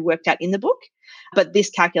go through worked out in the book, but this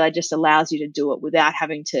calculator just allows you to do it without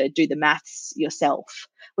having to do the maths yourself,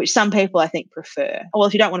 which some people I think prefer. Well,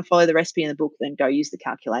 if you don't want to follow the recipe in the book, then go use the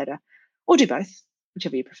calculator or do both,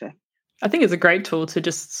 whichever you prefer. I think it's a great tool to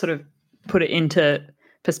just sort of put it into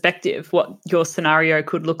perspective, what your scenario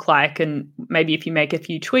could look like, and maybe if you make a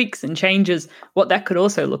few tweaks and changes, what that could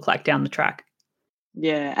also look like down the track.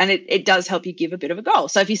 Yeah, and it does help you give a bit of a goal.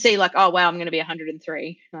 So if you see like, oh, wow, I'm going to be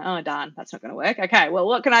 103. Oh, darn, that's not going to work. Okay, well,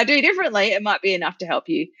 what can I do differently? It might be enough to help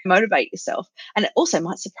you motivate yourself. And it also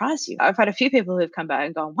might surprise you. I've had a few people who have come back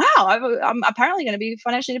and gone, wow, I'm apparently going to be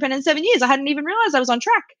financially independent in 7 years. I hadn't even realized I was on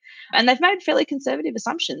track. And they've made fairly conservative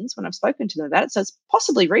assumptions when I've spoken to them about it. So it's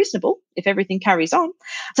possibly reasonable if everything carries on.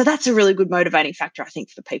 So that's a really good motivating factor, I think,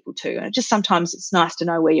 for people too. And just sometimes it's nice to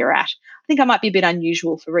know where you're at. I think I might be a bit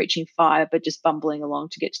unusual for reaching 5, but just bumbling along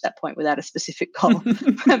to get to that point without a specific goal.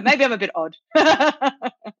 Maybe I'm a bit odd.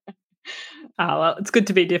 Well, it's good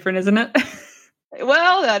to be different, isn't it?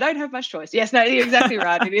 Well, I don't have much choice. Yes, no, you're exactly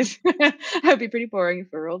right. It is. It would be pretty boring if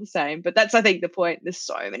we're all the same. But that's, I think, the point. There's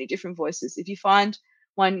so many different voices. If you find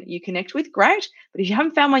one you connect with, great. But if you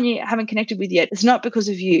haven't found one you haven't connected with yet, it's not because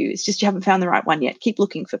of you. It's just you haven't found the right one yet. Keep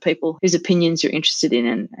looking for people whose opinions you're interested in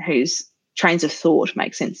and whose trains of thought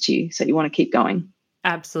make sense to you. So you want to keep going.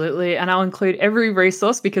 Absolutely. And I'll include every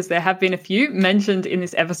resource, because there have been a few mentioned in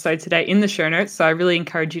this episode today in the show notes. So I really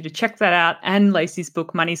encourage you to check that out, and Lacey's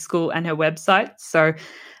book, Money School, and her website. So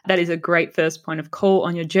that is a great first point of call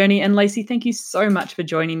on your journey. And Lacey, thank you so much for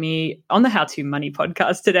joining me on the How to Money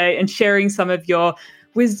podcast today and sharing some of your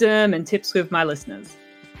wisdom and tips with my listeners.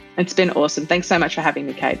 It's been awesome. Thanks so much for having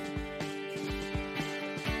me, Kate.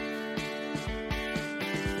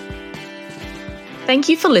 Thank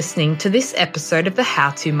you for listening to this episode of the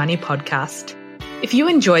How To Money podcast. If you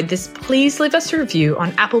enjoyed this, please leave us a review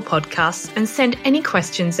on Apple Podcasts and send any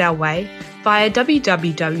questions our way via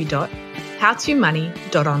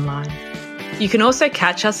www.howtomoney.online. You can also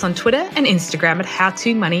catch us on Twitter and Instagram at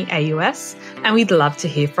HowToMoneyAUS, and we'd love to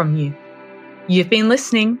hear from you. You've been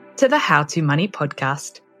listening to the How To Money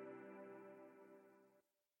podcast.